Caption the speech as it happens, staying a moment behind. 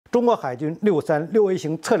中国海军636A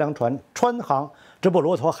型测量船穿航直布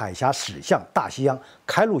罗陀海峡驶向大西洋，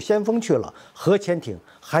开路先锋去了，核潜艇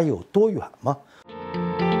还有多远吗？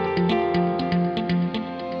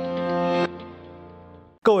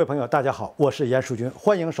各位朋友，大家好，我是严树军，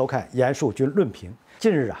欢迎收看严树军论评。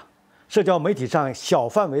近日社交媒体上小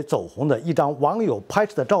范围走红的一张网友拍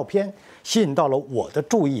摄的照片，吸引到了我的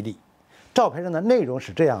注意力。照片上的内容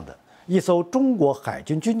是这样的：一艘中国海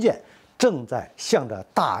军军舰正在向着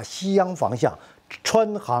大西洋方向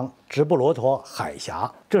穿航直布罗陀海峡。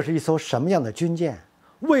这是一艘什么样的军舰？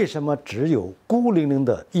为什么只有孤零零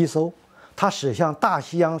的一艘？它驶向大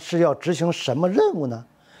西洋是要执行什么任务呢？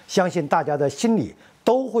相信大家的心里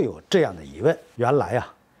都会有这样的疑问。原来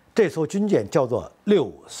这艘军舰叫做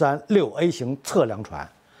636A 型测量船，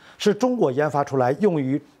是中国研发出来用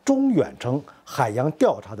于中远程海洋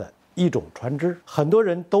调查的一种船只。很多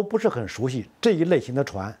人都不是很熟悉这一类型的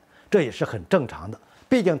船，这也是很正常的，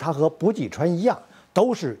毕竟它和补给船一样，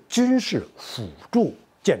都是军事辅助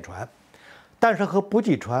舰船。但是和补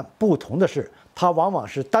给船不同的是，它往往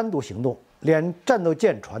是单独行动，连战斗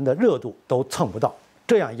舰船的热度都蹭不到。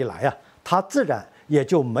这样一来它自然也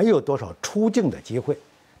就没有多少出境的机会。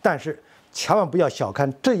但是千万不要小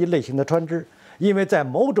看这一类型的船只，因为在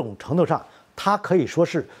某种程度上，它可以说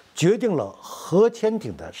是决定了核潜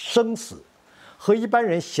艇的生死。和一般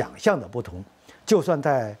人想象的不同，就算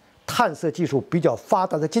在探测技术比较发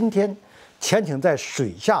达的今天，潜艇在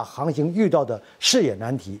水下航行遇到的视野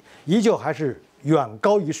难题，依旧还是远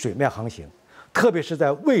高于水面航行。特别是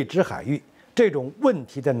在未知海域，这种问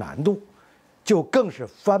题的难度就更是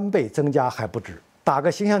翻倍增加还不止。打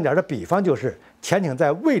个形象点的比方，就是潜艇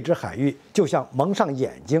在未知海域就像蒙上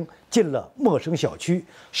眼睛进了陌生小区，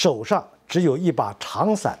手上只有一把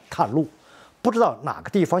长伞探路，不知道哪个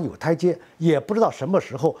地方有台阶，也不知道什么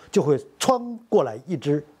时候就会窜过来一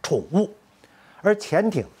只宠物。而潜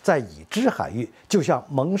艇在已知海域就像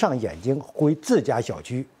蒙上眼睛回自家小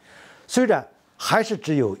区，虽然还是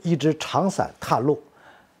只有一只长伞探路，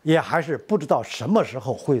也还是不知道什么时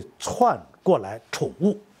候会窜过来宠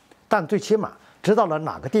物，但最起码知道了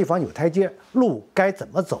哪个地方有台阶，路该怎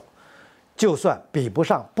么走。就算比不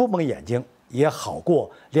上不蒙眼睛，也好过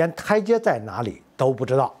连台阶在哪里都不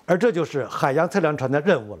知道。而这就是海洋测量船的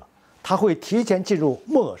任务了，它会提前进入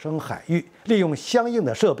陌生海域，利用相应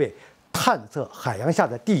的设备探测海洋下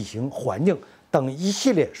的地形环境等一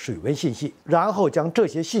系列水文信息，然后将这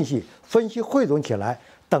些信息分析汇总起来，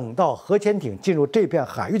等到核潜艇进入这片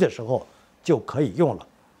海域的时候就可以用了。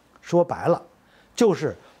说白了，就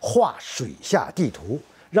是画水下地图，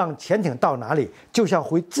让潜艇到哪里就像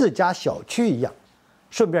回自家小区一样。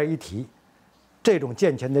顺便一提，这种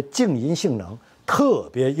舰船的静音性能特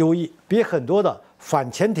别优异，比很多的反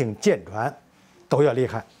潜艇舰船都要厉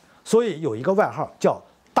害，所以有一个外号叫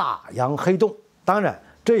大洋黑洞。当然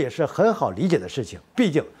这也是很好理解的事情，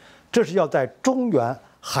毕竟这是要在中远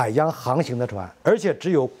海洋航行的船，而且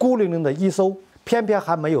只有孤零零的一艘，偏偏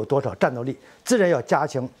还没有多少战斗力，自然要加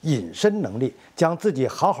强隐身能力，将自己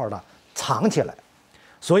好好的藏起来。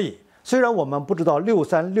所以虽然我们不知道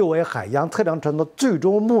636A 海洋测量船的最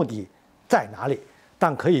终目的在哪里，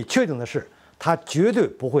但可以确定的是，它绝对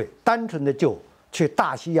不会单纯的就去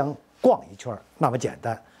大西洋逛一圈那么简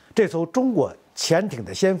单。这艘中国潜艇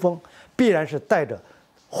的先锋必然是带着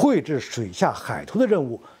绘制水下海图的任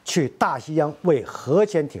务去大西洋为核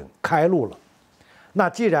潜艇开路了。那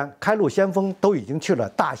既然开路先锋都已经去了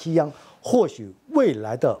大西洋，或许未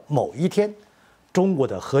来的某一天，中国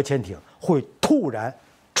的核潜艇会突然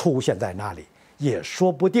出现在那里，也说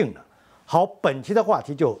不定呢。好，本期的话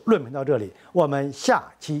题就论评到这里，我们下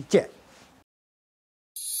期见。